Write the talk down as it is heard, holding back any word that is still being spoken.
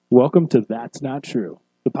Welcome to That's Not True,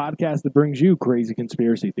 the podcast that brings you crazy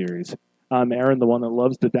conspiracy theories. I'm Aaron, the one that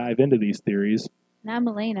loves to dive into these theories. And I'm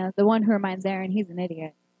Elena, the one who reminds Aaron he's an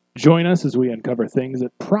idiot. Join us as we uncover things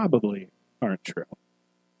that probably aren't true.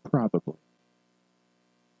 Probably.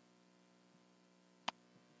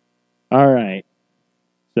 All right.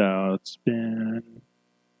 So this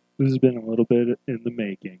has been a little bit in the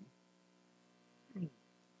making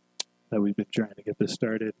that we've been trying to get this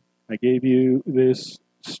started. I gave you this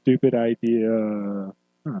stupid idea,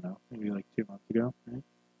 I don't know, maybe like 2 months ago, right?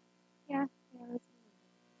 Yeah.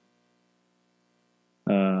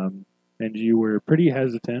 And you were pretty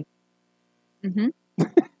hesitant. Mm-hmm.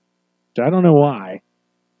 I don't know why.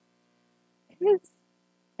 It's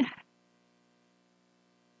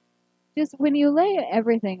just when you lay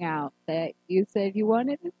everything out that you said you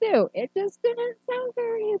wanted to do, it just didn't sound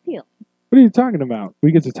very appealing. What are you talking about?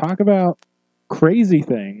 We get to talk about crazy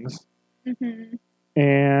things Mm-hmm.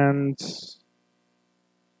 and,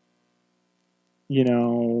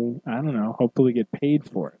 I don't know, hopefully get paid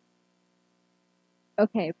for it.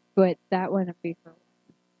 Okay, but that wouldn't be for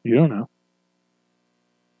You don't know.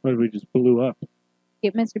 What if we just blew up?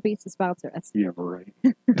 get Mr. Beast to sponsor us. Yeah, right.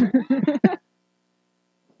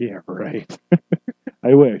 Yeah, right.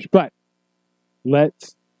 I wish. But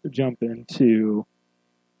let's jump into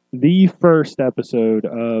the first episode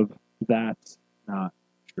of That's Not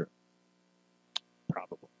True.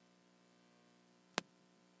 Probably.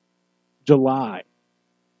 July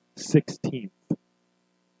 16th,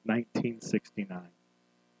 1969.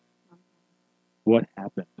 What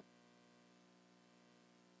happened?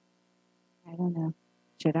 I don't know.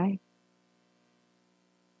 Should I?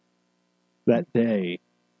 That day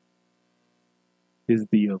is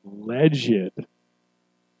the alleged.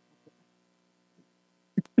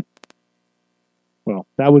 Well,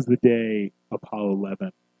 that was the day Apollo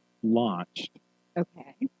 11 launched.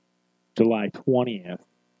 Okay. July 20th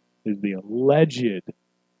is the alleged.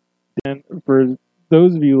 And for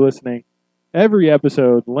those of you listening, every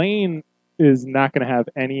episode, Lane is not going to have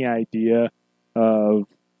any idea of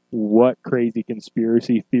what crazy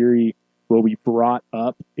conspiracy theory will be brought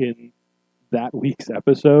up in that week's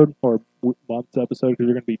episode or month's episode, because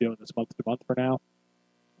we're going to be doing this month to month for now.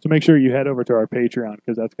 So make sure you head over to our Patreon,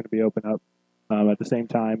 because that's going to be open up at the same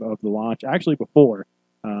time of the launch, actually before.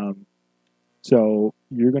 So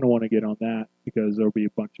you're going to want to get on that, because there'll be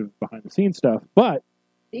a bunch of behind the scenes stuff. But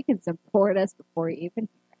You can support us before you even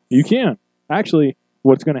hear us. you can. Actually,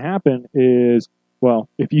 what's going to happen is, well,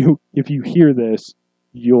 if you hear this,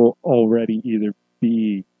 you'll already either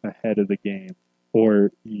be ahead of the game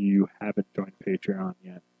or you haven't joined Patreon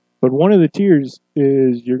yet. But one of the tiers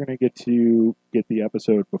is you're going to get the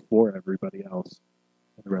episode before everybody else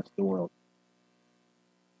in the rest of the world.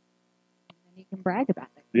 And you can brag about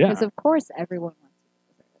it. Yeah. Because of course everyone wants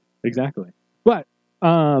to. Exactly. But,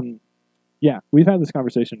 yeah, we've had this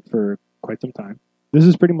conversation for quite some time. This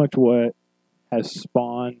is pretty much what has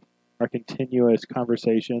spawned our continuous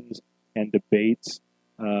conversations and debates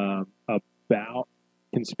about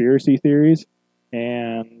conspiracy theories.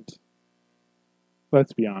 And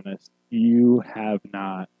let's be honest, you have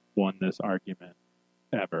not won this argument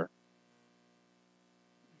ever.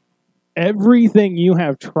 Everything you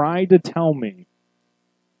have tried to tell me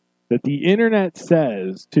that the internet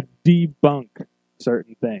says to debunk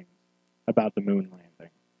certain things about the moon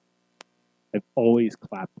landing, I've always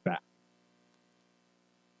clapped back.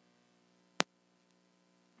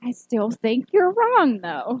 I still think you're wrong,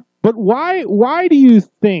 though. But why do you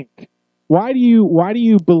think? Why do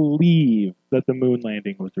you believe that the moon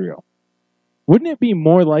landing was real? Wouldn't it be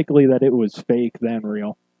more likely that it was fake than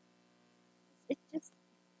real? It just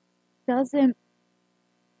doesn't.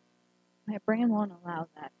 My brain won't allow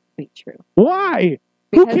that to be true. Why?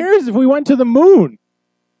 Because Who cares if we went to the moon?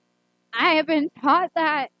 I have been taught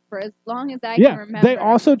that for as long as I can remember. They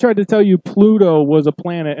also tried to tell you Pluto was a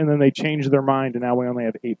planet, and then they changed their mind, and now we only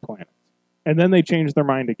have 8 planets. And then they changed their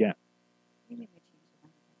mind again.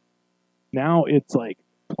 Now it's like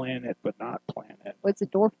planet, but not planet. What's a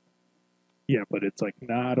dwarf? Yeah, but it's like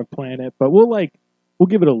not a planet. But we'll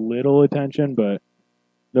give it a little attention, but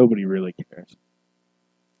nobody really cares.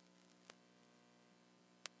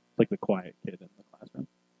 It's like the quiet kid in the classroom.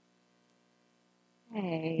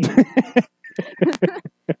 Hey.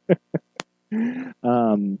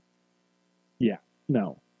 Yeah,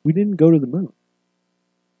 no, we didn't go to the moon.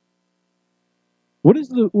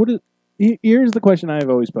 Here's the question I have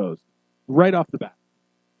always posed, right off the bat.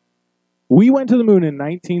 We went to the moon in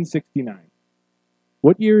 1969.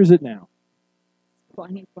 What year is it now?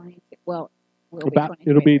 2022. Well,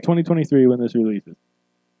 it'll be 2023 when this releases.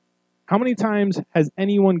 How many times has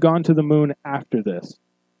anyone gone to the moon after this?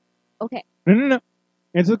 Okay. No.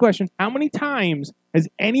 Answer the question. How many times has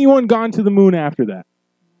anyone gone to the moon after that?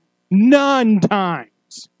 None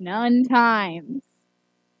times. None times.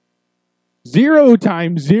 0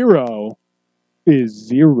 times 0 is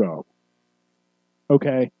 0.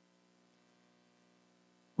 Okay?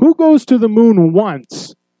 Who goes to the moon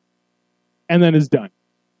once and then is done?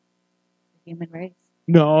 The human race.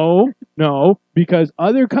 No, because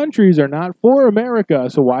other countries are not for America,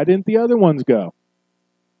 so why didn't the other ones go?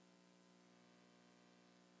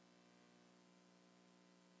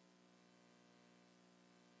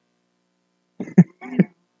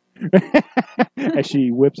 As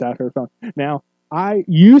she whips out her phone. Now,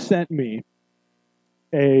 you sent me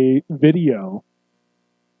a video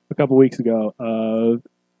a couple weeks ago of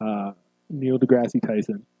Neil deGrasse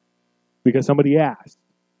Tyson because somebody asked,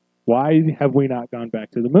 why have we not gone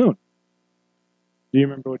back to the moon? Do you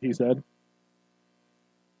remember what he said?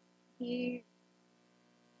 He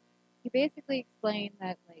basically explained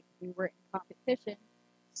that like we were in competition,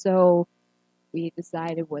 so we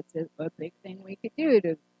decided what's a big thing we could do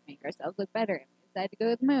to make ourselves look better, and we decided to go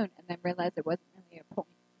to the moon, and then realized there wasn't really a point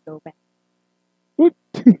to go back.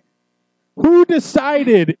 Who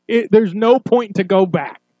decided there's no point to go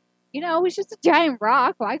back? You know, it was just a giant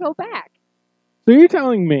rock. Why go back? So you're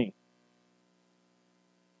telling me,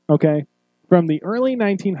 okay, from the early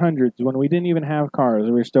 1900s when we didn't even have cars,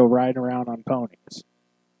 we were still riding around on ponies.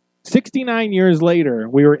 69 years later,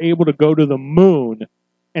 we were able to go to the moon,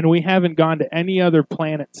 and we haven't gone to any other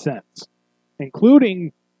planet since,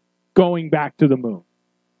 including going back to the moon.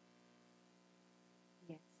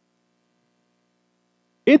 Yes.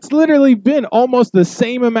 It's literally been almost the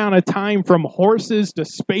same amount of time from horses to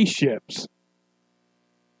spaceships.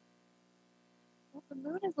 Well, the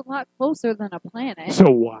moon is a lot closer than a planet. So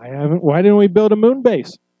why didn't we build a moon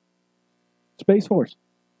base? Space Force.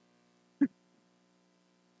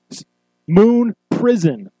 Moon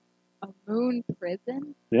prison. A moon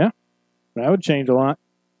prison? Yeah, that would change a lot.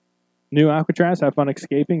 New Alcatraz, have fun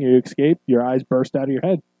escaping. You escape, your eyes burst out of your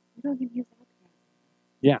head. You don't even use Alcatraz.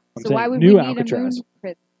 Yeah, I'm So saying why would new we need Alcatraz. a moon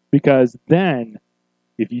prison? Because then,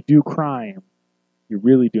 if you do crime, you're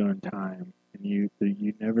really doing time, and you're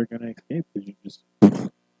never gonna escape because you just.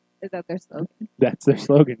 Is that their slogan? That's their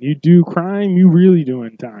slogan. You do crime, you really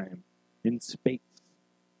doing time in space.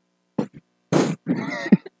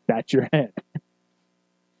 That's your head.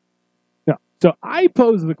 No. So I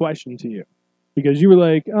posed the question to you because you were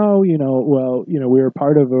like, oh, we were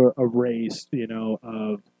part of a race,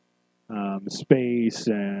 of space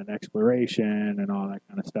and exploration and all that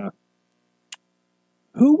kind of stuff.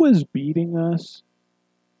 Who was beating us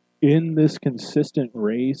in this consistent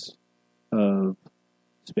race of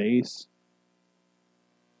space?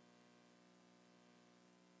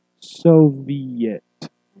 Soviet.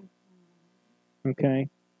 Okay?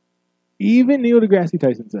 Even Neil deGrasse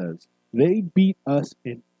Tyson says they beat us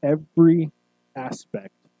in every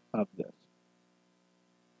aspect of this.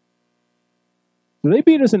 So they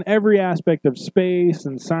beat us in every aspect of space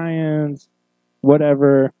and science,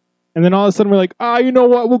 whatever. And then all of a sudden we're like, you know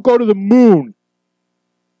what? We'll go to the moon.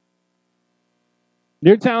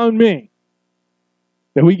 You're telling me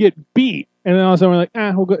that we get beat, and then all of a sudden we're like,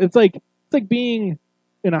 we'll go. It's like being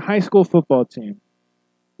in a high school football team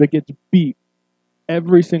that gets beat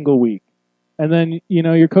every single week. And then,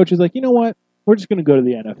 your coach is like, you know what? We're just going to go to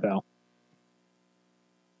the NFL.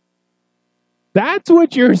 That's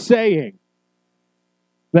what you're saying.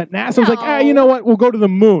 That NASA's like, you know what? We'll go to the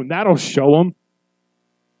moon. That'll show them.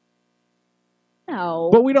 No.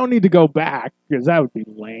 But we don't need to go back because that would be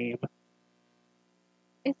lame.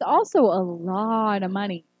 It's also a lot of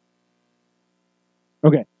money.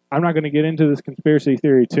 Okay, I'm not going to get into this conspiracy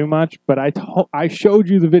theory too much, but I showed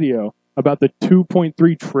you the video about the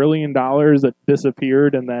 $2.3 trillion that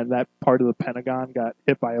disappeared and then that part of the Pentagon got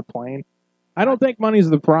hit by a plane. I don't think money's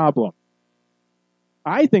the problem.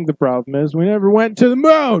 I think the problem is we never went to the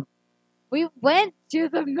moon. We went to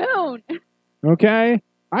the moon. Okay?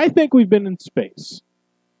 I think we've been in space.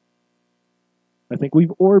 I think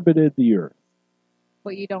we've orbited the Earth.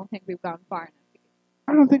 But you don't think we've gone far enough?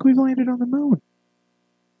 I don't think we've landed on the moon.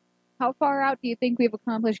 How far out do you think we've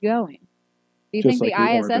accomplished going? Do you Just think like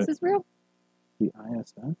the ISS orbit. is real? The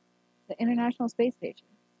ISS? The International Space Station.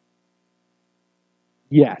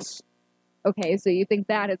 Yes. Okay, so you think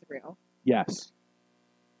that is real, Yes.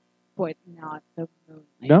 but not the moon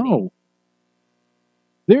landing. No.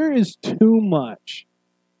 There is too much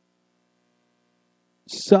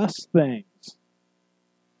sus things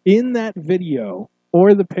in that video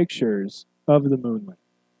or the pictures of the moon landing.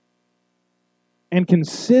 And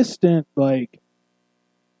consistent, I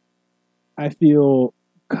feel,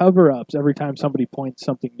 cover-ups every time somebody points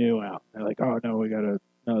something new out. They're like, oh, no,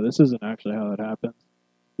 no, this isn't actually how it happens.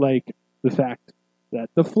 Like the fact that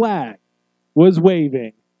the flag was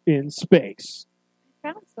waving in space.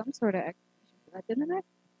 I found some sort of explanation for that, didn't I?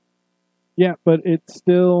 Yeah, but it's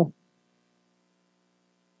still...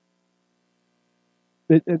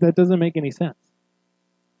 that doesn't make any sense.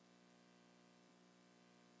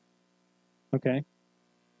 Okay.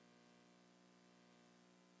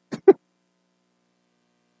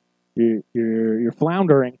 You're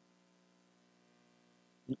floundering.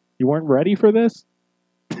 You weren't ready for this?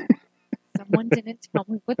 Someone didn't tell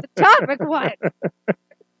me what the topic was.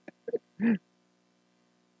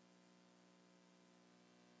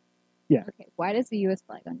 Yeah. Okay, why does the U.S.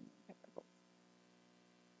 flag on the moon?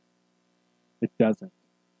 It doesn't,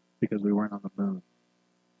 because we weren't on the moon.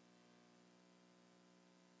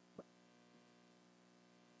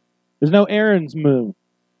 There's no Aaron's moon.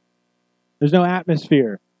 There's no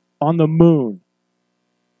atmosphere on the moon.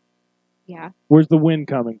 Yeah. Where's the wind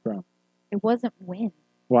coming from? It wasn't wind.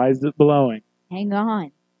 Why is it blowing? Hang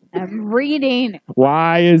on. I'm reading.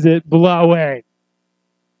 Why is it blowing?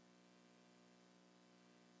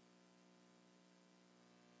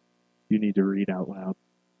 You need to read out loud.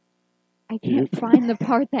 I can't find the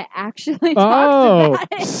part that actually talks about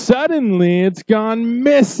it. Suddenly it's gone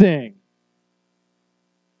missing.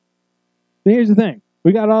 Here's the thing.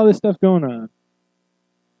 We got all this stuff going on.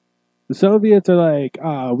 The Soviets are like,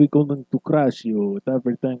 we're going to crush you with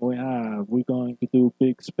everything we have. We're going to do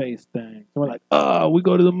big space things. And we're like, we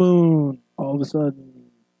go to the moon all of a sudden.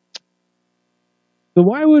 So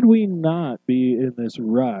why would we not be in this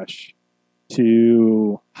rush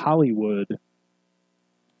to Hollywood,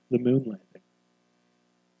 the moon landing?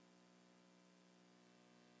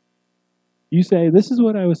 You say, this is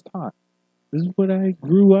what I was taught. This is what I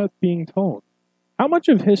grew up being told. How much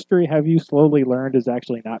of history have you slowly learned is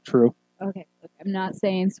actually not true? Okay, look, I'm not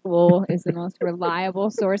saying school is the most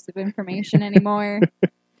reliable source of information anymore.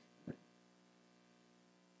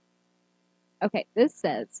 Okay, this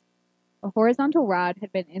says, a horizontal rod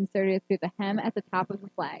had been inserted through the hem at the top of the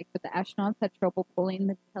flag, but the astronauts had trouble pulling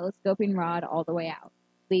the telescoping rod all the way out,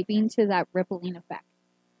 leading to that rippling effect.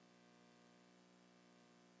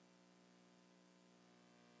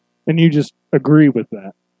 And you just agree with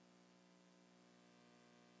that.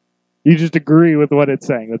 You just agree with what it's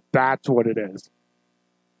saying, that that's what it is.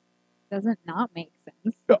 Doesn't not make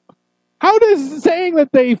sense. How does saying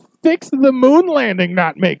that they fixed the moon landing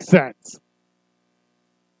not make sense?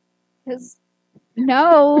 Because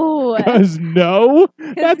no. Because no?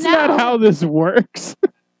 That's no. not how this works.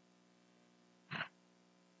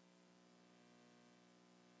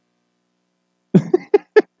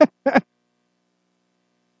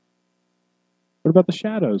 What about the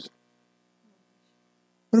shadows?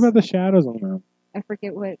 What about the shadows on the moon? I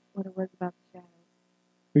forget what it was about the shadows.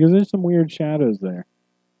 Because there's some weird shadows there.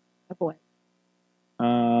 A boy.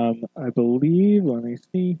 I believe, let me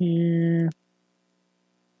see here.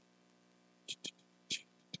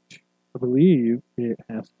 I believe it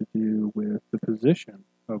has to do with the position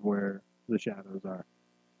of where the shadows are.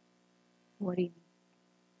 What do you mean?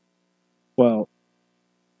 Well,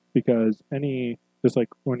 because just like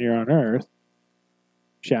when you're on Earth,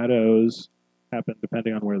 shadows happen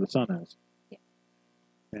depending on where the sun is. Yeah.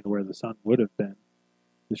 And where the sun would have been,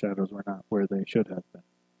 the shadows were not where they should have been.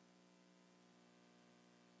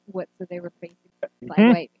 What, so they were facing like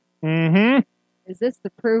waving? Mm-hmm. Is this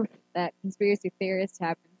the proof that conspiracy theorists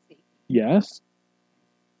have been seeking? Yes.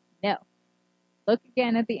 No. Look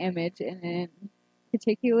again at the image, and in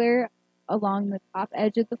particular, along the top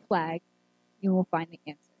edge of the flag, you will find the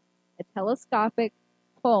answer. A telescopic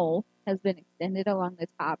pole has been extended along the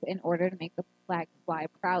top in order to make the flag fly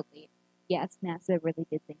proudly. Yes, NASA really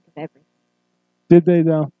did think of everything. Did they,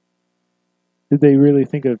 though? Did they really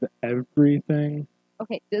think of everything?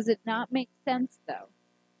 Okay, does it not make sense, though,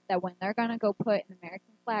 that when they're going to go put an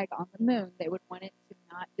American flag on the moon, they would want it to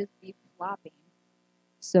not just be flopping,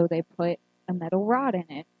 so they put a metal rod in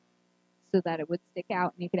it so that it would stick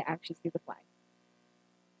out and you could actually see the flag?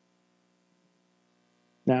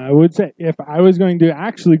 Now, I would say, if I was going to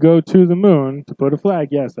actually go to the moon to put a flag,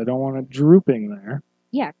 yes, I don't want it drooping there.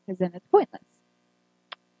 Yeah, because then it's pointless.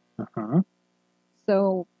 Uh-huh.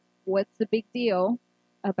 So what's the big deal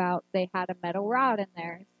about they had a metal rod in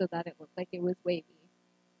there so that it looked like it was wavy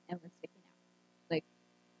and was sticking out, like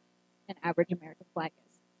an average American flag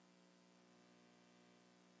is?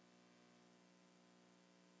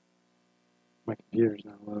 My computer's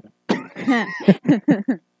not loading.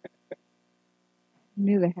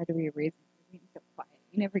 Knew there had to be a reason for being so quiet.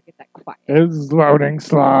 You never get that quiet. It's loading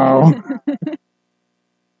slow.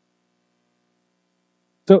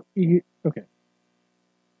 So, okay.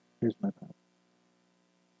 Here's my thought.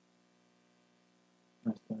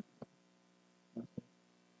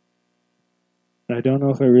 I don't know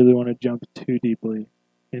if I really want to jump too deeply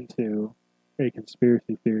into a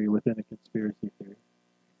conspiracy theory within a conspiracy theory,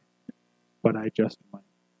 but I just might.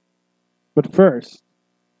 But first,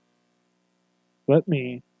 let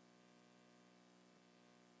me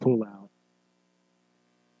pull out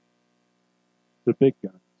the big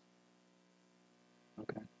guns.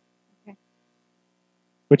 Okay. Okay.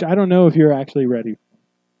 Which I don't know if you're actually ready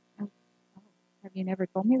for. Have you never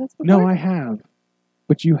told me this before? No, I have.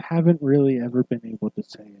 But you haven't really ever been able to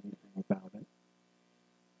say anything about it.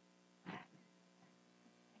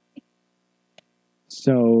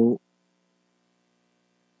 So,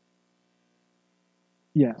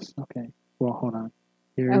 yes, okay. Well, hold on.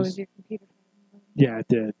 Here's, was your computer? Yeah, it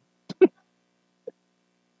did.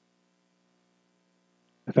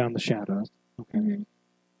 I found the shadows. Okay. Mm-hmm.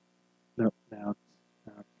 Nope, now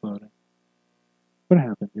it's loading. What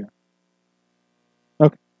happened here?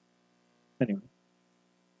 Okay. Anyway.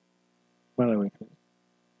 While I wait for this.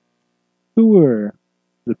 Who were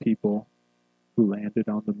the people who landed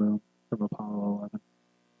on the moon from Apollo 11?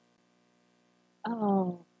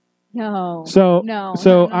 Oh, no. So, no.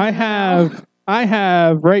 I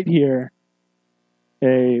have right here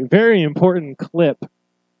a very important clip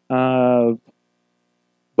of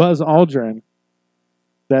Buzz Aldrin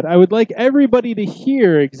that I would like everybody to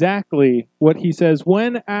hear exactly what he says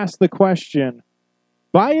when asked the question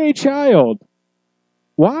by a child,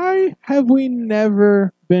 why have we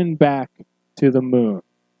never been back to the moon?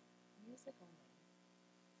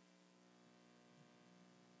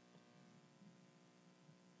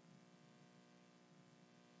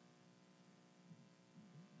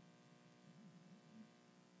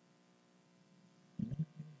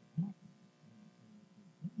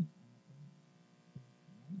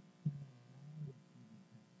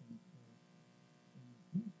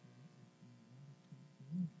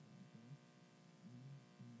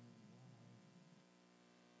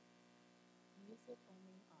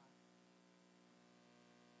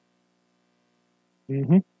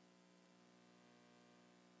 Mm-hmm.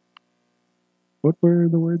 What were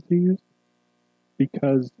the words he used?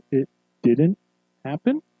 Because it didn't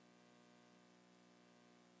happen?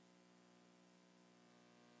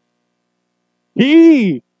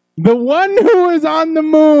 He, the one who was on the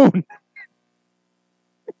moon,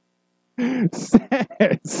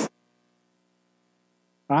 says,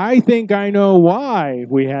 I think I know why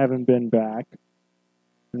we haven't been back.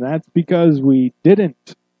 And that's because we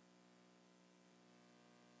didn't.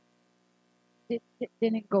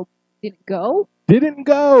 Didn't go? Didn't go? Didn't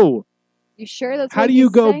go. You sure that's How what do you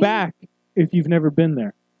he's go saying? back if you've never been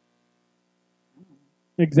there?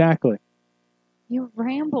 Exactly. You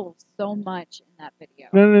ramble so much in that video.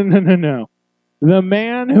 No. The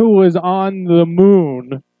man who was on the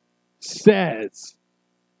moon says,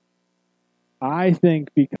 I think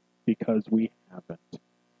because we haven't.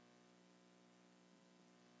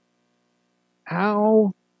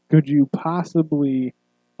 How could you possibly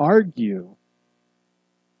argue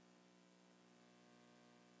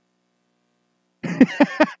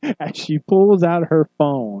as she pulls out her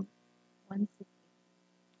phone?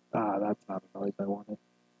 That's not a noise I wanted.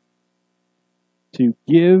 To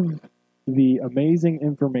give the amazing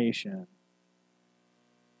information.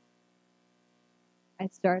 I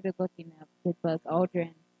started looking up, did Buzz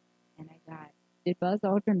Aldrin, and I got, did Buzz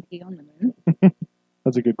Aldrin pee on the moon?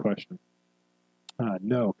 That's a good question.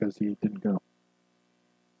 No, because he didn't go.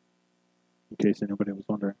 In case anybody was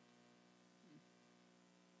wondering.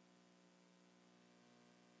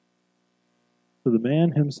 So the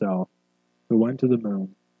man himself who went to the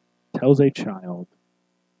moon tells a child,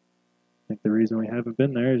 I think the reason we haven't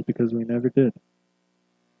been there is because we never did.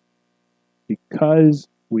 Because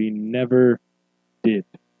we never did.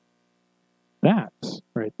 That's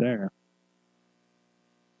right there.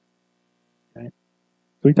 Okay.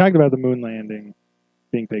 So we talked about the moon landing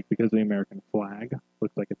being fake because the American flag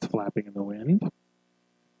looks like it's flapping in the wind.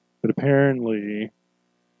 But apparently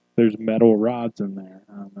there's metal rods in there.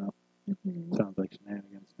 I don't know. Mm-hmm. Sounds like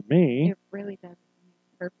shenanigans to me. It really does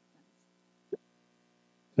make perfect sense.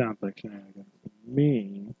 Sounds like shenanigans to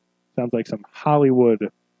me. Sounds like some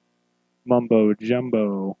Hollywood mumbo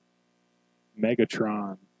jumbo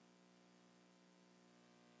Megatron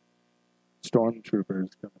stormtroopers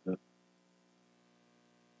coming to.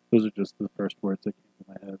 Those are just the first words that came to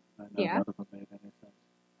my head. I know none of them made any sense.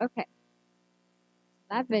 Okay.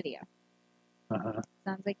 That video. Uh-huh.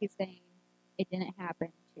 Sounds like he's saying it didn't happen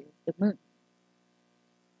to the moon.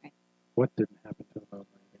 Right? What didn't happen to the moon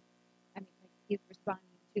landing? I mean, like he's responding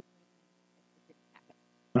to the moon landing. It didn't happen.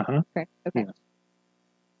 Uh-huh. Correct. Okay. Yes.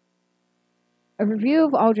 A review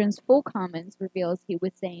of Aldrin's full comments reveals he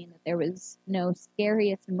was saying that there was no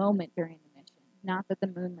scariest moment during the mission, not that the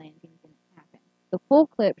moon landing didn't happen. The full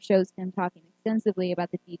clip shows him talking extensively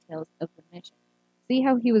about the details of the mission. See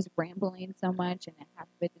how he was rambling so much and half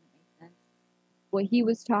of it didn't make sense? What he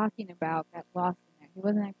was talking about got lost in there. He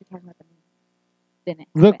wasn't actually talking about the moon. Didn't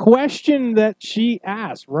The happen. question that she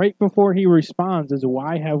asked right before he responds is,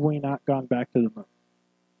 why have we not gone back to the moon?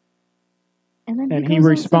 And And he he goes on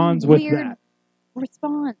responds some with weird that.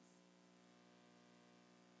 response.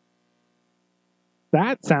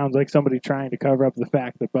 That sounds like somebody trying to cover up the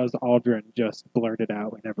fact that Buzz Aldrin just blurted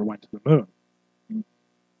out we never went to the moon.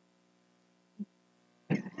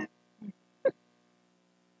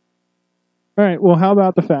 All right, well, how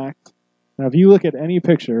about the fact, now if you look at any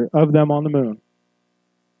picture of them on the moon,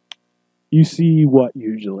 you see what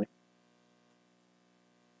usually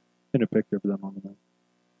in a picture of them on the moon?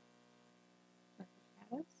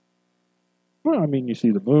 Well, I mean, you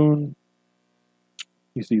see the moon,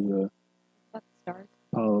 you see the Stars.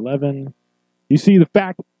 Apollo 11, you see the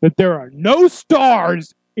fact that there are no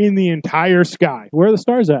stars in the entire sky. Where are the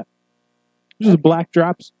stars at? There's just a black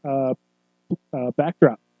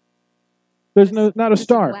backdrop. There's not a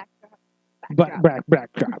star.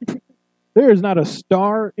 Backdrop. There is not a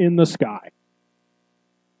star in the sky.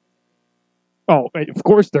 Oh, of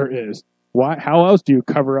course there is. Why? How else do you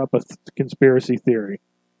cover up a conspiracy theory?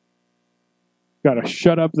 Got to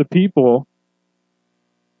shut up the people.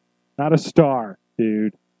 Not a star,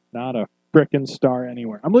 dude. Not a frickin' star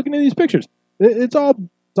anywhere. I'm looking at these pictures. It's all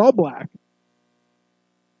black.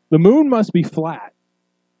 The moon must be flat.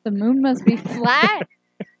 The moon must be flat?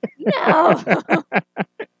 No!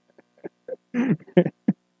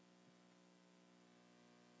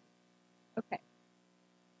 Okay.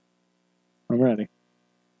 I'm ready.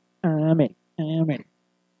 I'm ready.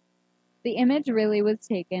 The image really was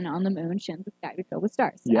taken on the moon, shouldn't the sky be filled with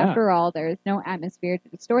stars? Yeah. After all, there is no atmosphere to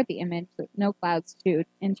distort the image, no clouds to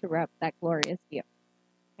interrupt that glorious view.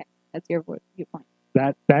 Okay, that's your viewpoint.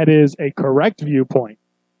 That is a correct viewpoint.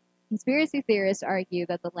 Conspiracy theorists argue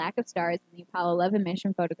that the lack of stars in the Apollo 11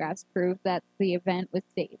 mission photographs prove that the event was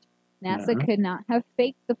staged. NASA could not have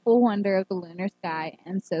faked the full wonder of the lunar sky,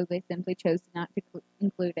 and so they simply chose not to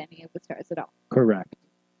include any of the stars at all. Correct.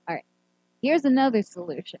 All right. Here's another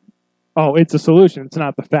solution. Oh, it's a solution. It's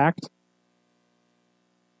not the fact.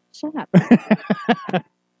 Shut up. Just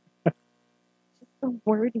the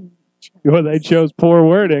wording. Well, they chose poor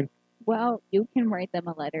wording. Well, you can write them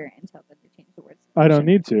a letter and tell them to change the words. I don't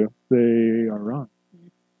need to. They are wrong.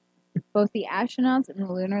 Both the astronauts and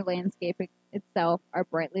the lunar landscape itself are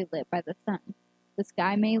brightly lit by the sun. The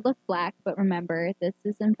sky may look black, but remember, this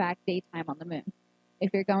is in fact daytime on the moon.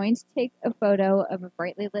 If you're going to take a photo of a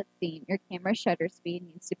brightly lit scene, your camera's shutter speed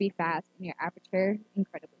needs to be fast and your aperture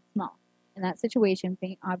incredibly small. In that situation,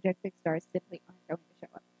 faint objects like stars simply aren't going to show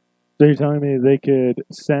up. So you're telling me they could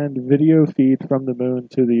send video feed from the moon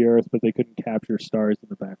to the Earth, but they couldn't capture stars in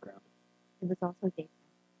the background? It was also daytime.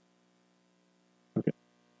 Okay.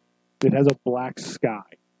 It has a black sky.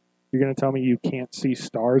 You're going to tell me you can't see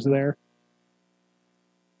stars there?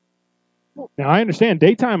 Now, I understand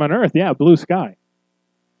daytime on Earth, yeah, blue sky.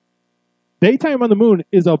 Daytime on the moon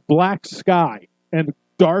is a black sky and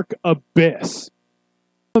dark abyss.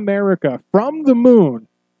 America from the moon,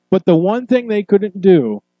 but the one thing they couldn't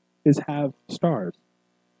do is have stars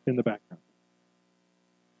in the background.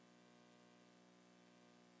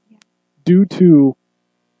 Yeah. Due to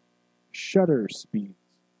shutter speeds.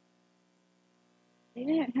 They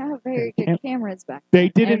didn't have very good cameras back They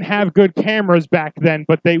then. didn't have good cameras back then,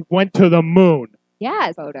 but they went to the moon. Yeah,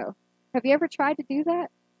 photo. Have you ever tried to do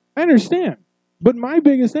that? I understand. But my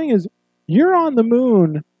biggest thing is, you're on the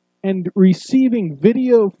moon and receiving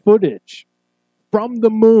video footage from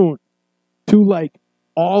the moon to, like,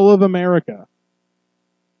 all of America.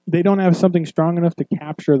 They don't have something strong enough to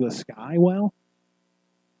capture the sky well?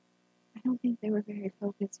 I don't think they were very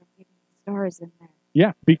focused on getting stars in there.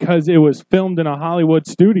 Yeah, because it was filmed in a Hollywood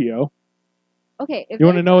studio. Okay. You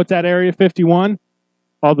want to know what's at Area 51?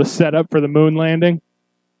 All the setup for the moon landing?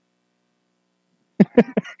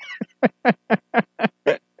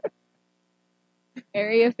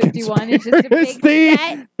 Area 51 is just a big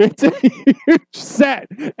set? It's a huge set.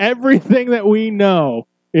 Everything that we know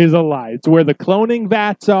is a lie. It's where the cloning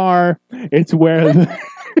vats are. It's where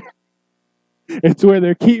it's where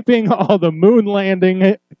they're keeping all the moon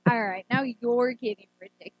landing. All right, now you're getting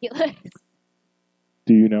ridiculous.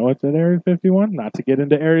 Do you know what's at Area 51? Not to get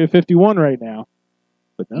into Area 51 right now.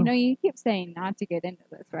 But no. You know, you keep saying not to get into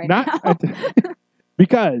this right now.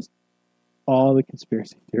 Because all the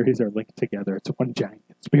conspiracy theories are linked together. It's one giant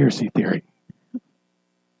conspiracy theory.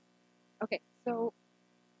 Okay, so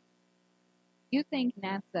you think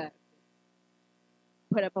NASA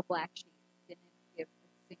put up a black sheet and didn't give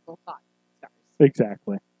a single thought to the stars?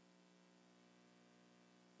 Exactly. If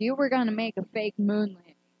you were going to make a fake moon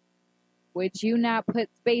landing, would you not put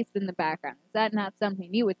space in the background? Is that not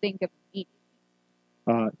something you would think of immediately?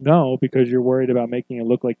 No, because you're worried about making it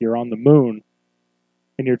look like you're on the moon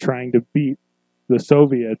and you're trying to beat the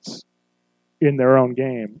Soviets in their own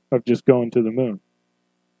game of just going to the moon.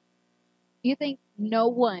 You think no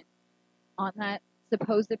one on that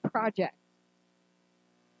supposed project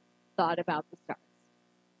thought about the stars?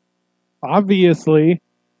 Obviously.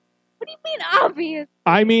 What do you mean, obvious?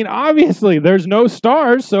 I mean, obviously, there's no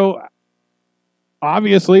stars, so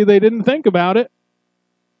obviously they didn't think about it.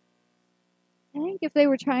 I think if they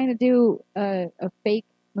were trying to do a fake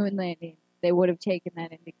moon landing, they would have taken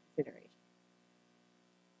that into consideration.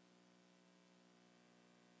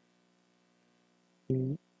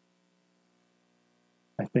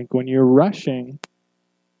 I think when you're rushing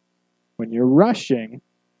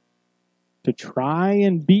to try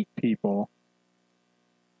and beat people,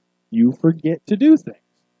 you forget to do things.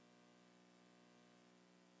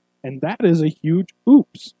 And that is a huge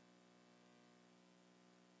oops.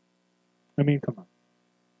 I mean, come on.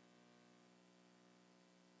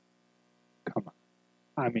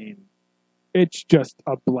 I mean, it's just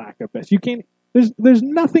a black abyss. You can't. There's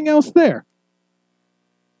nothing else there.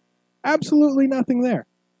 Absolutely nothing there.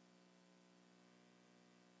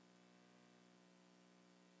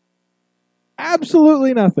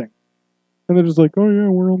 Absolutely nothing. And they're just like, oh yeah,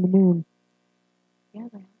 we're on the moon. Yeah,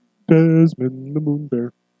 Desmond, the moon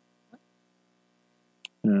bear.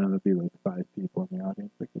 Yeah, that'd be like 5 people in the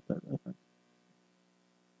audience that get that reference.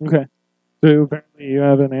 Okay. So apparently you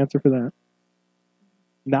have an answer for that.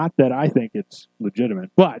 Not that I think it's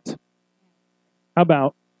legitimate, but how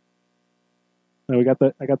about no, I got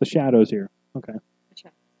the shadows here. Okay.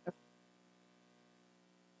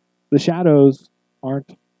 The shadows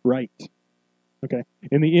aren't right. Okay.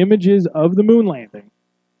 In the images of the moon landing,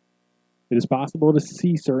 it is possible to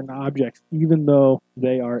see certain objects even though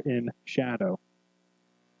they are in shadow.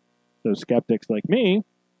 So skeptics like me,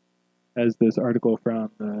 as this article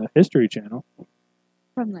from the History Channel.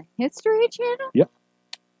 From the History Channel? Yep.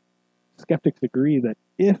 Skeptics agree that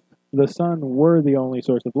if the sun were the only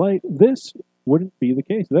source of light, this wouldn't be the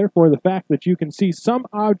case. Therefore, the fact that you can see some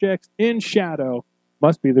objects in shadow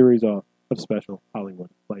must be the result of special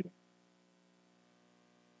Hollywood lighting.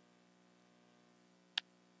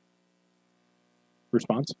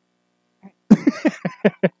 Response?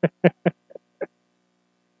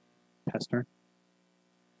 Tester.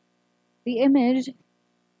 The image,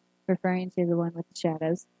 referring to the one with the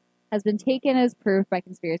shadows, has been taken as proof by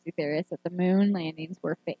conspiracy theorists that the moon landings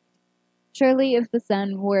were fake. Surely, if the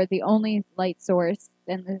sun were the only light source,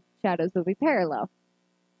 then the shadows would be parallel.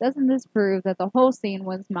 Doesn't this prove that the whole scene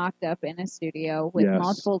was mocked up in a studio with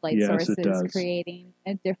multiple light sources creating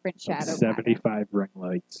a different shadow pattern? 75 ring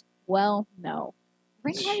lights. Well, no.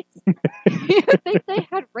 Ring lights? You think they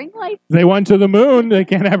had ring lights? They went to the moon. They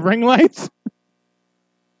can't have ring lights?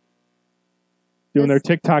 Doing their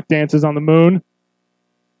TikTok dances on the moon.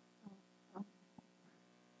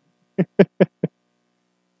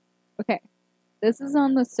 Okay. This is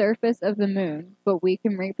on the surface of the moon, but we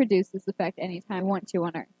can reproduce this effect anytime we want to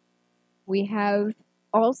on Earth. We have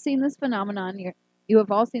all seen this phenomenon. You have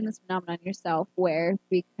all seen this phenomenon yourself, where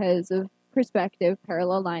because of perspective,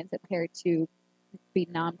 parallel lines appear to be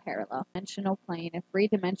non-parallel. Dimensional plane, a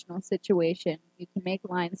three-dimensional situation, you can make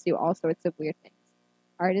lines do all sorts of weird things.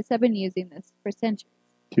 Artists have been using this for centuries.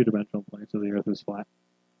 2-dimensional plane, so the Earth is flat.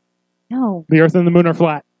 No. The Earth and the moon are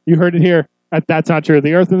flat. You heard it here. That's not true.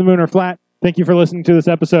 The Earth and the moon are flat. Thank you for listening to this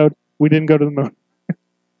episode. We didn't go to the moon.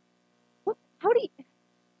 What? How do you...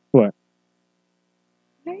 What?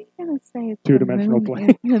 How are you going to say 2-dimensional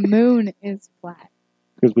plane? The moon is flat.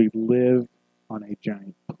 Because we live on a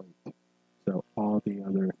giant plate. So all the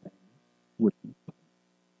other things would be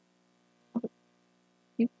flat.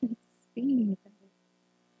 You can see that.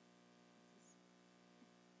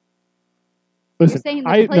 Listen, you're saying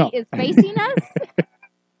the plate is facing us?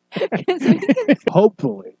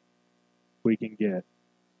 Hopefully, we can get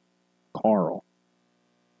Carl.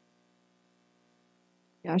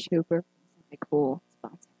 Josh Hooper. Cool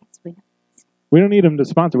sponsor. We don't need him to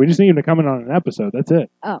sponsor. We just need him to come in on an episode. That's it.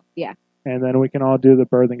 Oh, yeah. And then we can all do the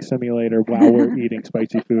birthing simulator while we're eating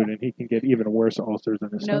spicy food, and he can get even worse ulcers in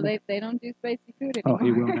his stomach. No, they don't do spicy food anymore. Oh,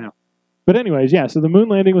 he will now. But anyways, yeah, so the moon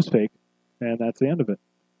landing was fake, and that's the end of it.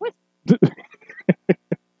 What?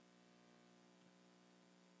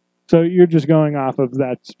 So you're just going off of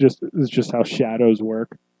that's just how shadows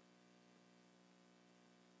work.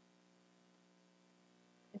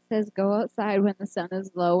 It says, go outside when the sun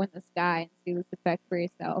is low in the sky and see this effect for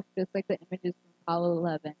yourself. Just like the images from Apollo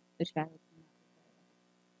 11, the shadows from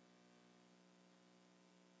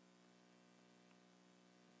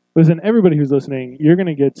Listen, everybody who's listening, you're going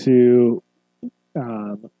to get to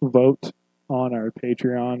vote on our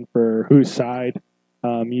Patreon for whose side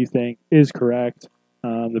you think is correct.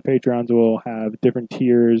 The Patreons will have different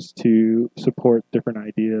tiers to support different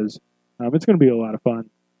ideas. It's going to be a lot of fun,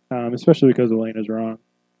 especially because Elena's wrong.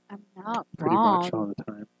 I'm not Pretty wrong. much all the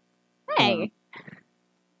time. Hey.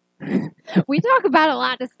 We talk about a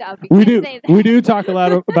lot of stuff. You We can't do. say that. We do talk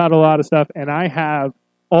about a lot of stuff, and I have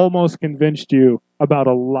almost convinced you about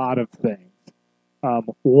a lot of things.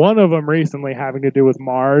 One of them recently having to do with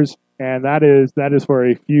Mars, and that is for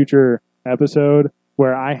a future episode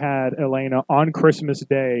where I had Elena on Christmas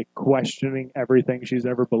Day questioning everything she's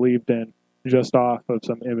ever believed in just off of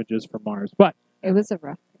some images from Mars. But It was a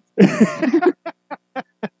rough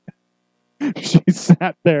she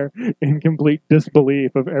sat there in complete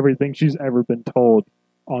disbelief of everything she's ever been told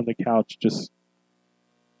on the couch.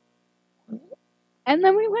 And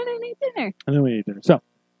then we went and ate dinner. And then we ate dinner. So,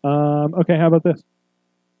 okay, how about this?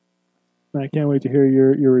 I can't wait to hear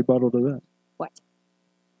your rebuttal to this. What?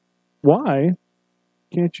 Why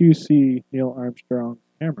can't you see Neil Armstrong's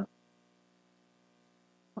camera?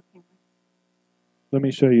 What camera? Let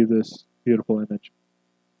me show you this beautiful image.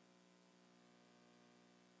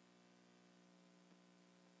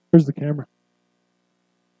 Where's the camera?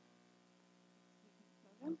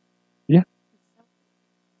 Yeah.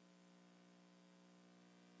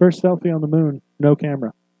 First selfie on the moon, no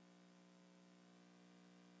camera.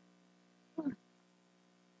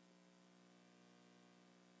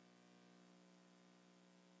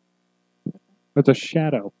 That's a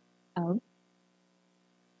shadow. Oh.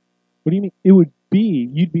 What do you mean? It would be,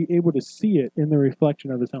 you'd be able to see it in the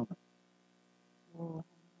reflection of his helmet. Oh.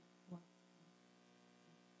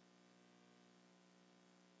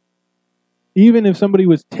 Even if somebody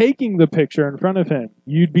was taking the picture in front of him,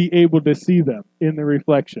 you'd be able to see them in the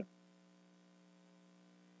reflection.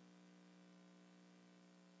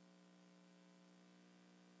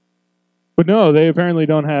 But no, they apparently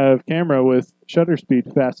don't have camera with shutter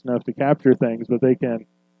speed fast enough to capture things, but they can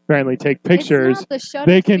apparently take pictures. It's not the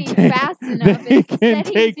shutter They can speed take fast enough. they It's the can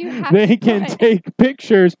settings take you have they to can put. take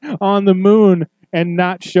pictures on the moon and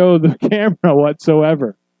not show the camera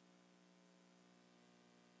whatsoever.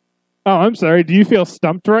 Oh, I'm sorry. Do you feel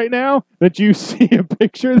stumped right now that you see a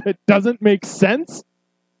picture that doesn't make sense?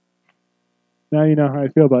 Now you know how I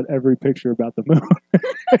feel about every picture about the moon.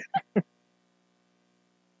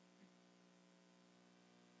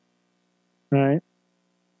 All right.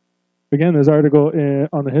 Again, this article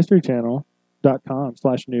on the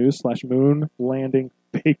historychannel.com/news/moon landing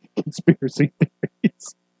fake conspiracy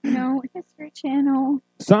theories. No, History Channel.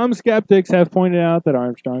 Some skeptics have pointed out that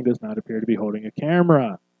Armstrong does not appear to be holding a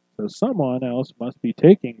camera, so someone else must be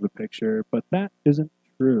taking the picture, but that isn't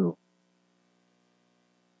true,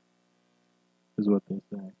 is what they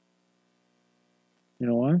say. You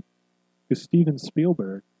know why? Because Steven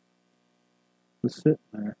Spielberg was sitting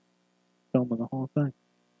there filming the whole thing.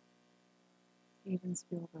 Steven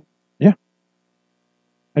Spielberg. Yeah.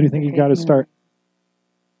 How do you think he got his start?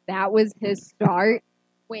 That was his start?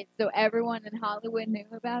 Wait, so everyone in Hollywood knew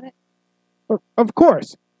about it? Of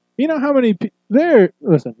course. You know how many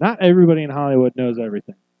listen, not everybody in Hollywood knows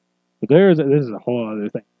everything. But this is a whole other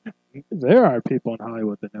thing. There are people in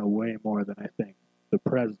Hollywood that know way more than I think the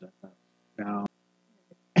president knows. Now,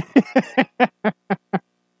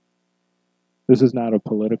 this is not a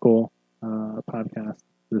political podcast.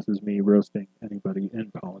 This is me roasting anybody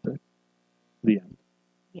in politics. The end.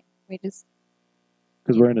 Yeah, we just...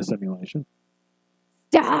 Because we're in a simulation.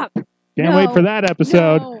 Stop! Can't wait for that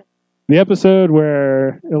episode. No. The episode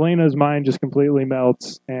where Elena's mind just completely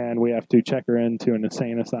melts and we have to check her into an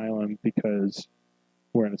insane asylum because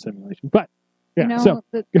we're in a simulation. But, yeah, you know, so.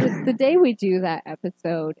 the day we do that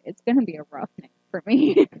episode, it's going to be a rough night for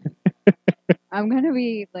me. I'm going to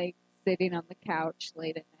be, like, sitting on the couch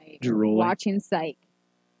late at night, drooling, watching Psych,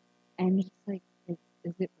 and just like, is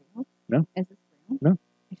it real? No. Is this real? No.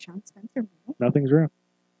 Is Sean Spencer real? Nothing's real.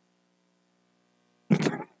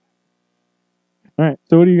 All right,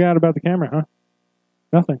 so what do you got about the camera, huh?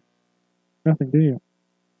 Nothing. Nothing, do you?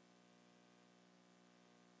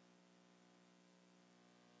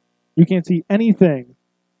 You can't see anything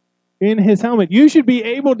in his helmet. You should be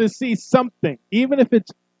able to see something, even if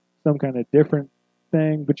it's some kind of different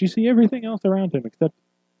thing, but you see everything else around him except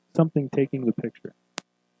something taking the picture.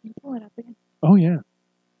 Can you pull it up again? Oh, yeah.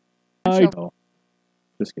 I know.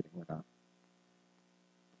 Just kidding, we're not.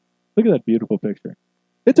 Look at that beautiful picture.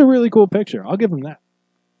 It's a really cool picture. I'll give him that.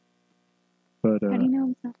 But How do you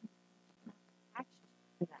know it's not attached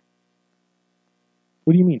to that?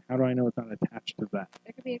 what do you mean? How do I know it's not attached to that?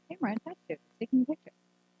 There could be a camera attached to it, taking a picture.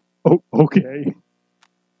 Oh, okay.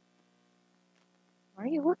 Why are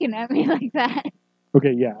you looking at me like that?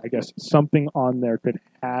 Okay, yeah, I guess something on there could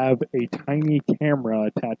have a tiny camera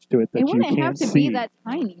attached to it that It you wouldn't can't have to see. be that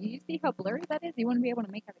tiny. You see how blurry that is? You wouldn't be able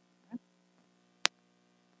to make out a camera.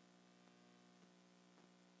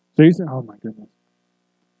 So you say, oh my goodness.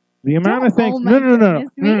 The amount of things. Oh my goodness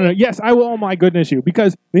No. Yes, I will. Oh my goodness, you,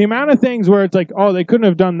 because the amount of things where it's like, oh, they couldn't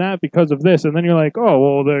have done that because of this, and then you're like, oh,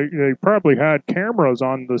 well, they probably had cameras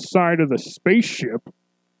on the side of the spaceship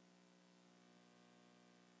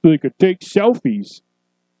so they could take selfies.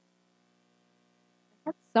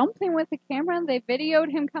 That's something with the camera. They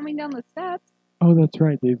videoed him coming down the steps. Oh, that's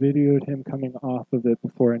right. They videoed him coming off of it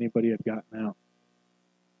before anybody had gotten out.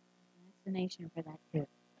 Explanation for that too.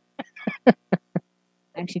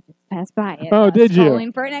 Actually, just passed by it. Oh, did you?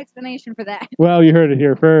 Calling for an explanation for that. Well, you heard it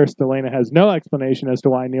here first. Elena has no explanation as to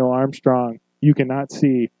why Neil Armstrong, you cannot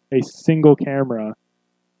see a single camera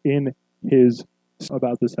in his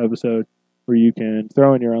about this episode where you can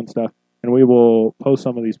throw in your own stuff. And we will post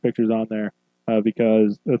some of these pictures on there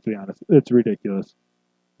because, let's be honest, it's ridiculous.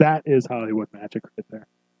 That is Hollywood magic right there.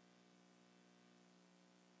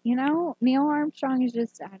 You know, Neil Armstrong is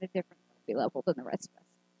just at a different selfie level than the rest of us.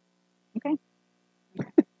 Okay?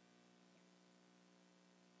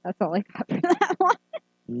 That's all I got for that one.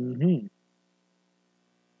 Mm-hmm.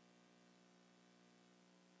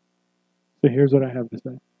 So here's what I have to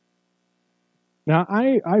say. Now,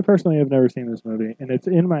 I personally have never seen this movie, and it's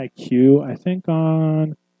in my queue, I think,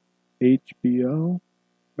 on HBO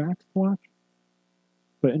Max to watch.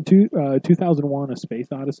 But in 2001, A Space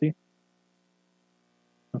Odyssey.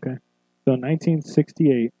 Okay. So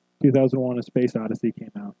 1968, 2001, A Space Odyssey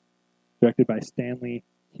came out. Directed by Stanley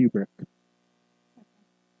Kubrick.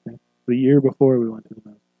 Okay. The year before we went to the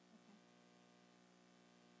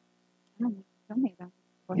moon. Tell me about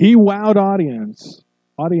it. He wowed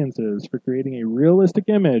audiences for creating a realistic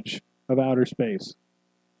image of outer space.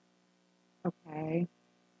 Okay.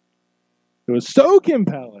 It was so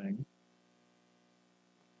compelling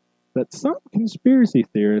that some conspiracy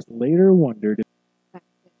theorists later wondered if...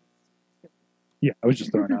 Yeah, I was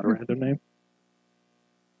just throwing out a random name.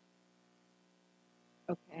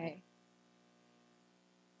 Okay.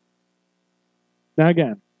 Now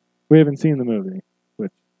again, we haven't seen the movie,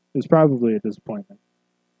 which is probably a disappointment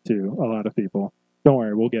to a lot of people. Don't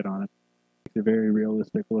worry, we'll get on it. It's a very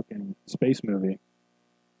realistic looking space movie.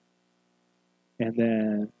 And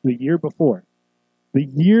then the year before,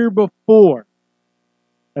 and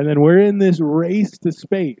then we're in this race to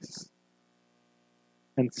space.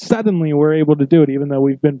 And suddenly we're able to do it, even though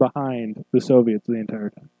we've been behind the Soviets the entire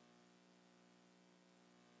time.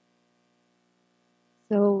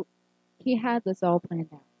 So he had this all planned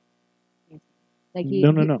out. Like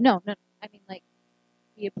No. No. I mean, like,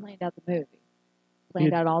 he had planned out the movie.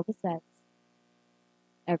 Planned out all the sets.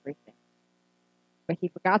 Everything. But he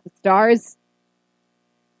forgot the stars.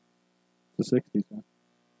 The 60s, man.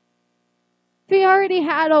 If he already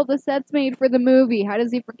had all the sets made for the movie, how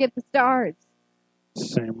does he forget the stars?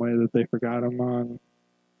 Same way that they forgot him on...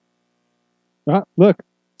 Ah, look.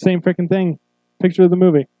 Same freaking thing. Picture of the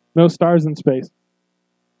movie. No stars in space.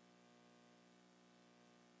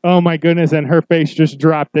 Oh my goodness, and her face just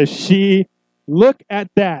dropped as she... Look at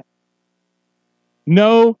that.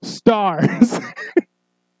 No stars.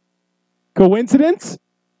 Coincidence?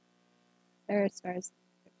 There are stars.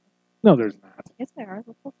 No, there's not. Yes, there are.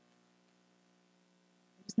 They're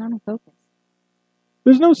just not in focus.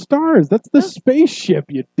 There's no stars. That's the spaceship,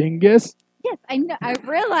 you dingus. Yes, I know. I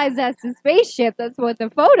realize that's the spaceship. That's what the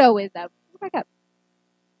photo is of. Back up.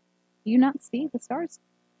 Do you not see the stars?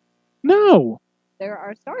 No. There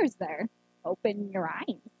are stars there. Open your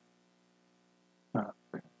eyes. Oh.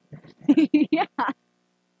 Yeah.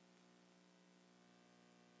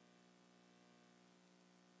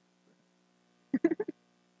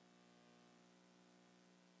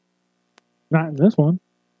 Not in this one.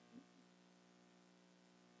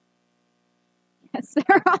 Yes,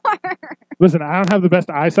 there are. Listen, I don't have the best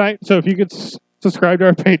eyesight, so if you could subscribe to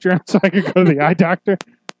our Patreon so I could go to the eye doctor.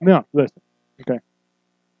 No, listen. Okay.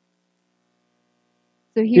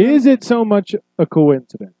 So Is it so much a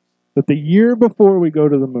coincidence that the year before we go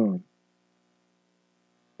to the moon,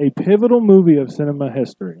 a pivotal movie of cinema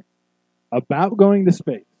history about going to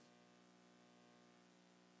space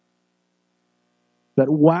that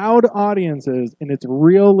wowed audiences in its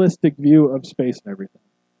realistic view of space and everything,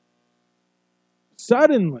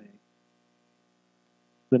 suddenly,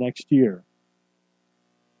 the next year,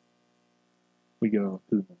 we go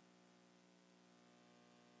to the moon.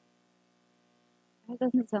 That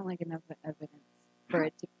doesn't sound like enough evidence for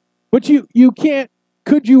it to. But you can't.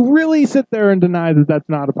 Could you really sit there and deny that that's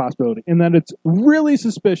not a possibility, and that it's really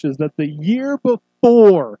suspicious that the year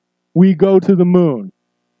before we go to the moon,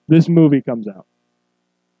 this movie comes out?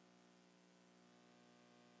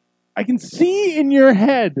 I can see in your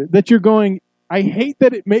head that you're going, I hate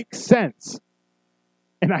that it makes sense,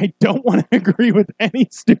 and I don't want to agree with any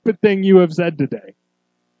stupid thing you have said today.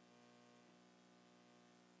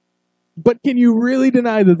 But can you really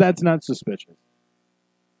deny that that's not suspicious?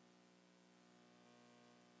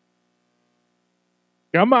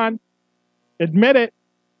 Come on. Admit it.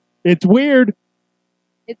 It's weird.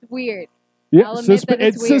 It's weird. Yeah, I'll admit that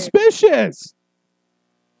it's weird. suspicious.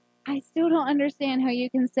 I still don't understand how you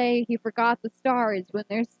can say he forgot the stars when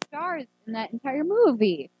there's stars in that entire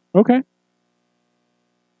movie. Okay.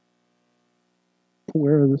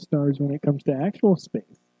 Where are the stars when it comes to actual space?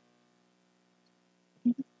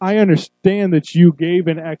 I understand that you gave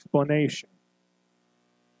an explanation.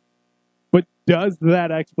 But does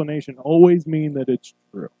that explanation always mean that it's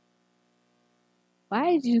true?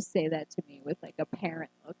 Why did you say that to me with like a parent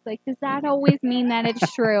look? Like, does that always mean that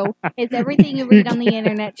it's true? Is everything you read on the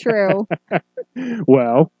internet true?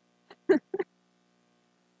 Well,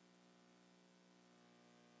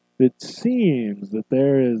 it seems that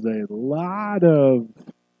there is a lot of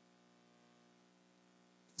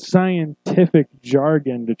scientific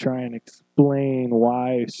jargon to try and explain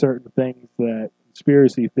why certain things that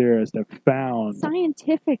conspiracy theorists have found.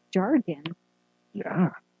 Scientific jargon?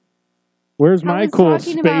 Yeah. Where's my cool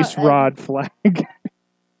space rod flag?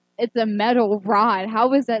 It's a metal rod.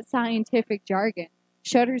 How is that scientific jargon?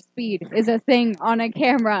 Shutter speed is a thing on a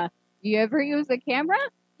camera. You ever use a camera?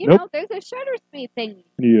 You know, there's a shutter speed thing.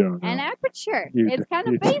 You don't know. An aperture. It's kind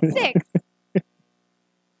of basics.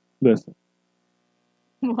 Listen.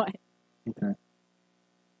 What? Okay.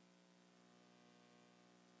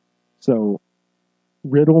 So,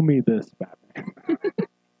 riddle me this, Batman.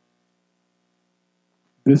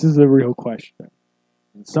 This is a real question.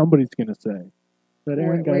 And somebody's going to say that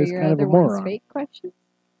Aaron guy is kind of a moron. Fake questions?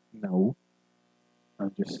 No.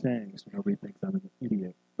 I'm just saying so nobody thinks I'm an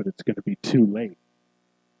idiot, but it's going to be too late.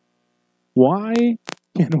 Why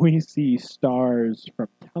can we see stars from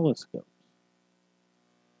telescopes,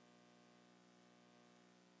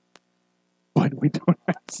 but we don't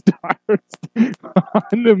have stars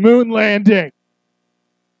on the moon landing?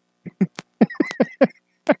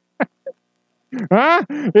 Huh?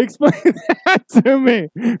 Explain that to me.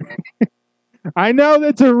 I know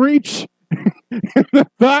that's a reach. The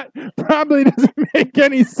thought probably doesn't make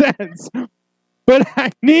any sense. But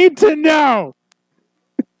I need to know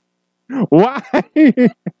why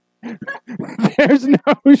there's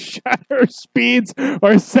no shutter speeds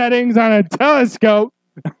or settings on a telescope.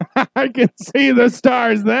 I can see the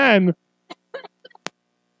stars then.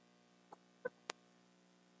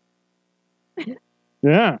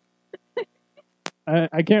 Yeah.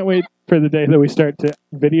 I can't wait for the day that we start to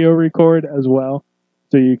video record as well,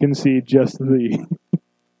 so you can see just the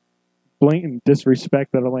blatant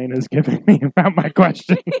disrespect that Elena is giving me about my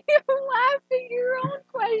question. You laughed at your own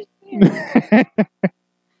question.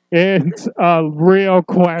 It's a real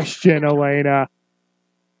question, Elena.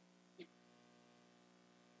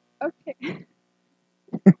 Okay.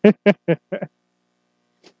 Your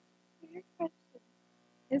question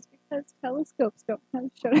is because telescopes don't have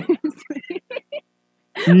shutter speed.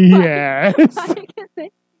 Yes. Why can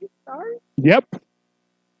they see stars? Yep.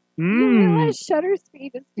 You realize shutter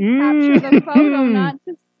speed is to capture the photo, not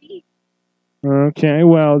to see. Okay,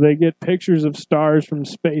 well, they get pictures of stars from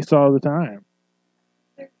space all the time.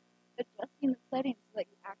 They're adjusting the settings so that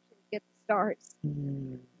you actually get the stars.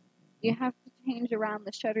 You have to change around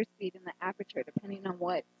the shutter speed and the aperture. Depending on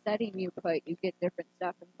what setting you put, you get different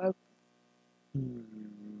stuff in focus.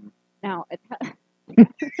 Now,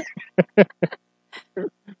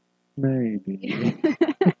 Maybe.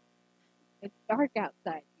 It's dark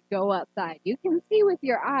outside. You go outside. You can see with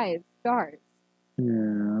your eyes stars.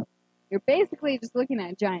 Yeah. You're basically just looking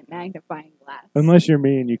at a giant magnifying glass. Unless you're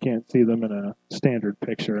me and you can't see them in a standard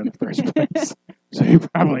picture in the first place. So you're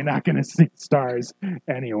probably not going to see stars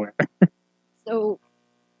anywhere. So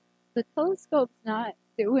the telescope's not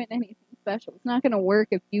doing anything special. It's not going to work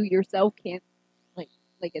if you yourself can't, like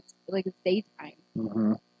it's daytime.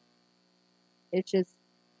 Mm-hmm. It's just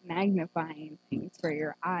magnifying things for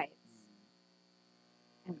your eyes.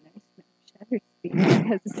 And there's no shutter speed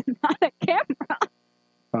because it's not a camera.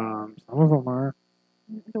 Some of them are.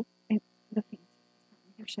 The fancy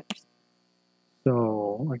shutter speed. So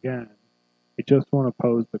just want to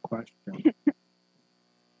pose the question.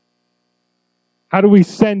 How do we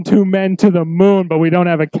send two men to the moon, but we don't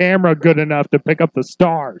have a camera good enough to pick up the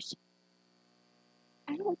stars?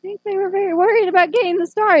 I don't think they were very worried about getting the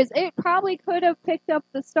stars. It probably could have picked up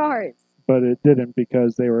the stars. But it didn't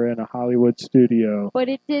because they were in a Hollywood studio. But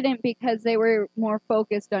it didn't because they were more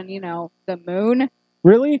focused on, the moon.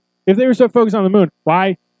 Really? If they were so focused on the moon,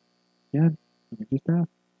 why? Yeah, just ask.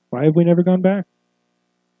 Why have we never gone back?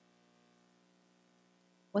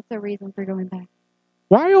 What's the reason for going back?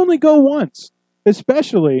 Why only go once?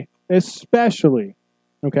 Especially,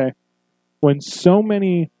 okay, when so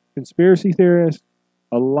many conspiracy theorists,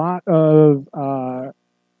 a lot of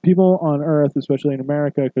people on Earth, especially in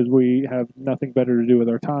America, because we have nothing better to do with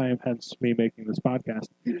our time, hence me making this podcast.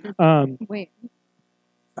 Wait.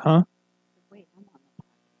 Huh? Wait, I'm on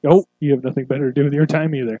the podcast. Oh, you have nothing better to do with your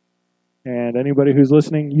time either. And anybody who's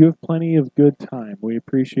listening, you have plenty of good time. We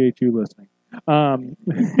appreciate you listening.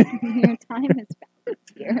 Your time is valued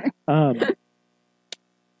here.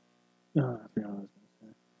 I forgot what I was going to say.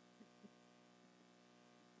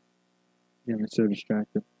 Yeah, I'm so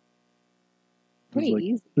distracted. Pretty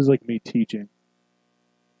easy. This is like me teaching.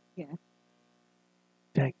 Yeah.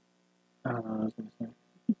 Dang. I don't know what I was going to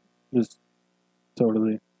say. Just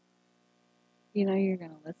totally. You're going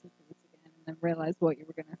to listen to this again and then realize what you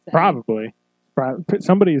were going to say. Probably.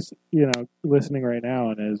 Somebody's, listening right now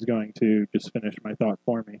and is going to just finish my thought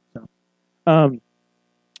for me. So,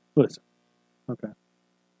 listen. Okay.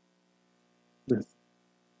 This.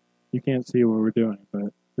 You can't see what we're doing,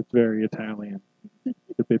 but it's very Italian.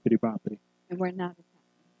 The bippity boppity. And we're not Italian.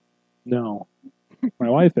 No. My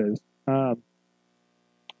wife is.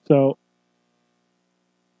 So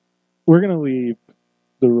we're going to leave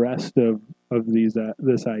the rest of these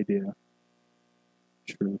this idea,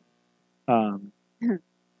 truth, to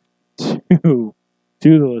the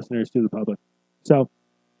listeners, to the public. So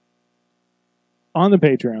on the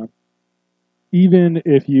Patreon, even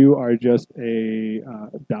if you are just a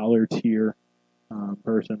dollar tier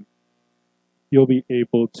person, you'll be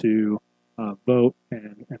able to vote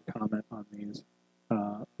and comment on these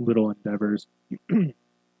little endeavors. We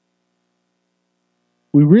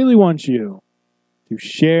really want you to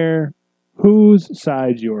share whose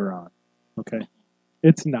side you're on. Okay?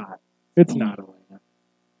 It's not Elena.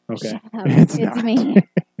 Okay? Shut up. It's not. me.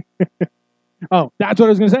 Oh, that's what I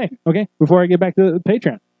was going to say. Okay? Before I get back to the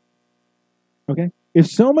Patreon. Okay? If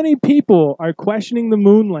so many people are questioning the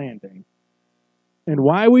moon landing and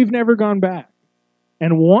why we've never gone back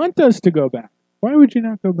and want us to go back, why would you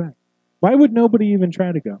not go back? Why would nobody even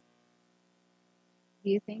try to go? Do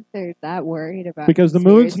you think they're that worried about Because the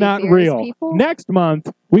moon's not real. People? Next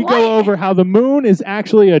month, we go over how the moon is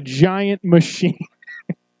actually a giant machine.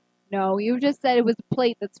 No, you just said it was a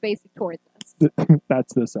plate that's facing towards us.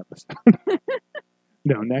 That's this episode.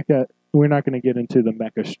 No, NECA, we're not going to get into the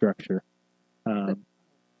mecha structure. Goodness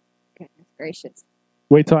gracious.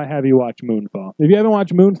 Wait till I have you watch Moonfall. If you haven't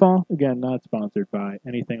watched Moonfall, again, not sponsored by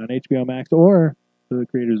anything on HBO Max or the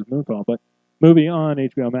creators of Moonfall, but movie on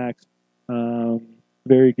HBO Max.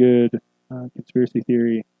 Very good conspiracy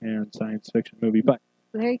theory and science fiction movie. But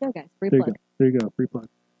there you go, guys. Free there plug. There you go. Free plug.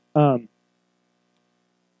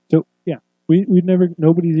 So yeah,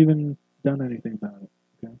 nobody's even done anything about it.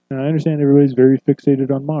 Okay? Now I understand everybody's very fixated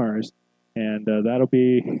on Mars, and that'll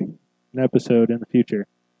be an episode in the future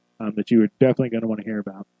that you are definitely going to want to hear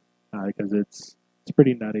about because it's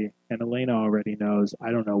pretty nutty. And Elena already knows I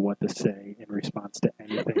don't know what to say in response to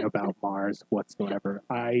anything about Mars whatsoever.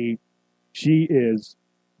 She is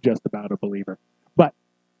just about a believer. But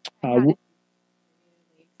really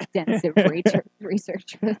extensive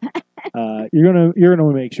research for that. you're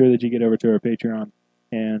gonna make sure that you get over to our Patreon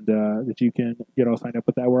and that you can get all signed up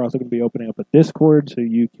with that. We're also going to be opening up a Discord so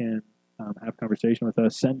you can have conversation with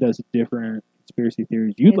us. Send us different conspiracy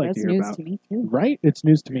theories you'd like to hear about. That's news to me too. Right? It's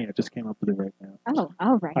news to me. I just came up with it right now.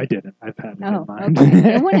 Oh, right. I didn't. I've had it in mind.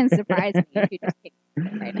 Okay. It wouldn't surprise me if you just came up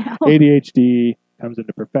with it right now. ADHD comes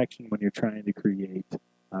into perfection when you're trying to create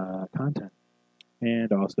content,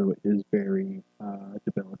 and also it is very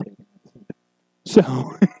debilitating.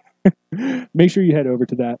 So make sure you head over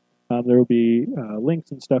to that. There will be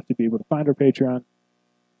links and stuff to be able to find our Patreon,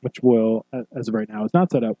 which will, as of right now, is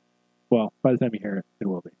not set up. Well, by the time you hear it, it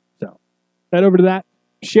will be. So head over to that.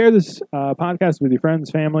 Share this podcast with your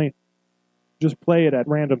friends, family. Just play it at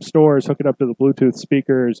random stores. Hook it up to the Bluetooth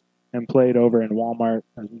speakers and play it over in Walmart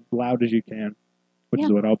as loud as you can, which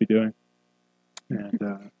is what I'll be doing.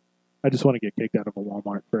 And I just want to get kicked out of a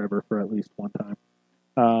Walmart forever for at least one time.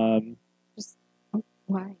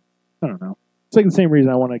 Why? I don't know. It's like the same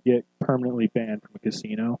reason I want to get permanently banned from a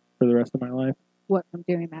casino for the rest of my life. What, from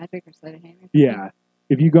doing magic or sleight of hand? Or something? Yeah.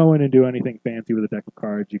 If you go in and do anything fancy with a deck of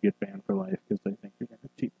cards, you get banned for life because they think you're going to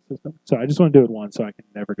cheat the system. So I just want to do it once so I can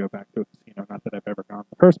never go back to a casino. Not that I've ever gone in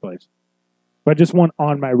the first place. But I just want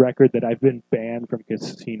on my record that I've been banned from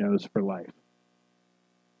casinos for life.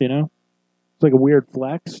 You know? It's like a weird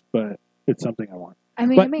flex, but it's something I want. I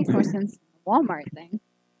mean, But- it makes more sense than the Walmart thing.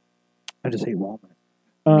 I just hate Walmart.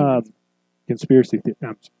 that's- Conspiracy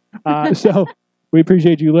theory. So we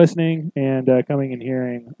appreciate you listening and coming and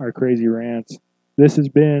hearing our crazy rants. This has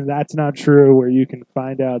been That's Not True, where you can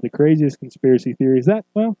find out the craziest conspiracy theories that,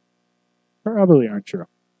 well, probably aren't true.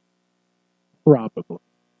 Probably.